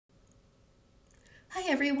Hi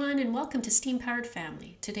everyone and welcome to Steam Powered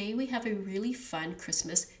Family. Today we have a really fun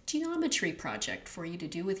Christmas geometry project for you to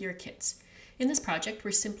do with your kids. In this project we're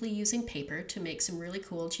simply using paper to make some really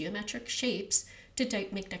cool geometric shapes to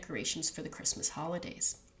make decorations for the Christmas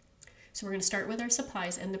holidays. So we're going to start with our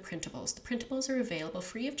supplies and the printables. The printables are available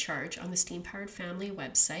free of charge on the Steam Powered Family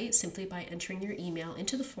website simply by entering your email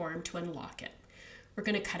into the form to unlock it. We're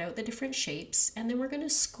going to cut out the different shapes and then we're going to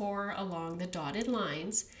score along the dotted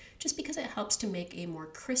lines just because it helps to make a more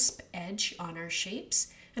crisp edge on our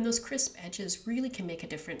shapes, and those crisp edges really can make a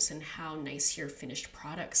difference in how nice your finished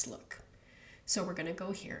products look. So we're going to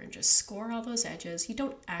go here and just score all those edges. You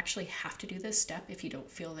don't actually have to do this step if you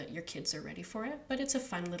don't feel that your kids are ready for it, but it's a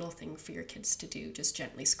fun little thing for your kids to do, just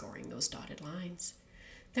gently scoring those dotted lines.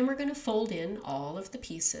 Then we're going to fold in all of the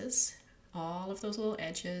pieces, all of those little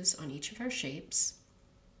edges on each of our shapes.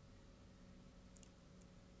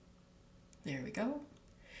 There we go.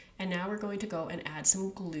 And now we're going to go and add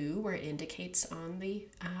some glue where it indicates on the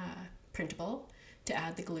printable to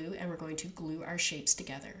add the glue, and we're going to glue our shapes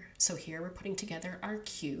together. So here we're putting together our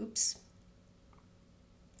cubes,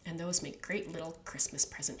 and those make great little Christmas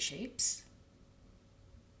present shapes.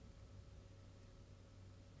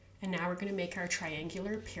 And now we're going to make our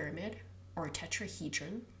triangular pyramid or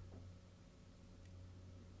tetrahedron.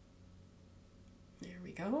 There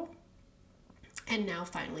we go. And now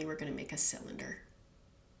finally we're going to make a cylinder.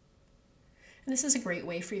 And this is a great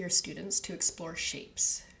way for your students to explore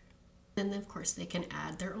shapes. And then of course they can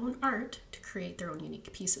add their own art to create their own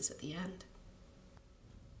unique pieces at the end.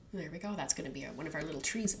 There we go, that's going to be one of our little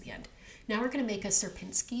trees at the end. Now we're going to make a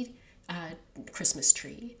Sierpinski Christmas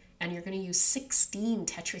tree, and you're going to use 16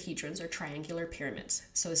 tetrahedrons or triangular pyramids.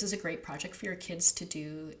 So this is a great project for your kids to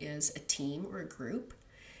do as a team or a group.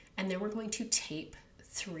 And then we're going to tape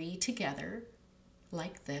 3 together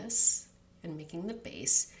like this and making the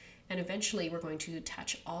base. And eventually we're going to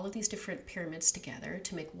attach all of these different pyramids together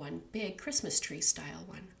to make one big Christmas tree style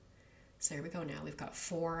one. So there we go. Now we've got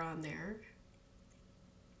 4 on there.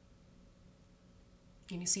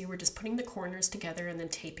 And you see we're just putting the corners together and then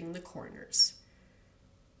taping the corners.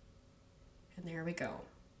 And there we go.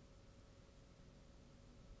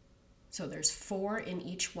 So there's 4 in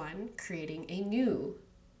each one, creating a new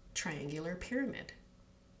triangular pyramid.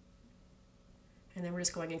 And then we're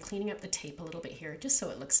just going and cleaning up the tape a little bit here just so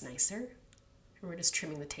it looks nicer. And we're just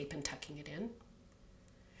trimming the tape and tucking it in.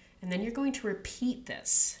 And then you're going to repeat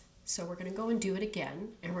this. So we're going to go and do it again,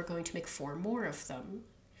 and we're going to make 4 more of them.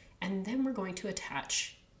 And then we're going to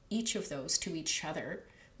attach each of those to each other,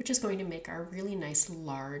 which is going to make our really nice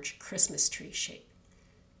large Christmas tree shape.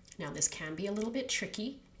 Now this can be a little bit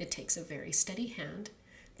tricky. It takes a very steady hand.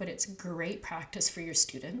 But it's great practice for your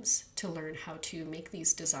students to learn how to make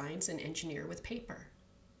these designs and engineer with paper.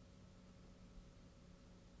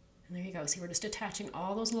 And there you go. See, we're just attaching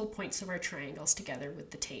all those little points of our triangles together with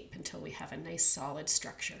the tape until we have a nice solid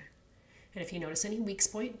structure. And if you notice any weak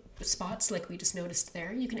spots like we just noticed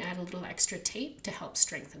there, you can add a little extra tape to help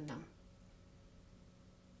strengthen them.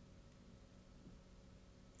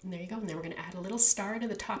 And there you go. And then we're going to add a little star to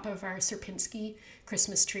the top of our Sierpinski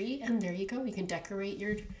Christmas tree. And there you go. You can decorate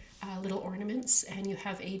your little ornaments, and you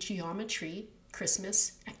have a geometry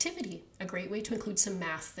Christmas activity. A great way to include some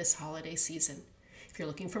math this holiday season. If you're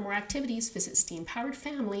looking for more activities, visit Steam Powered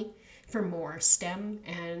Family for more STEM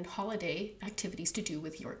and holiday activities to do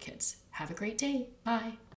with your kids. Have a great day.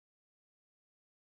 Bye.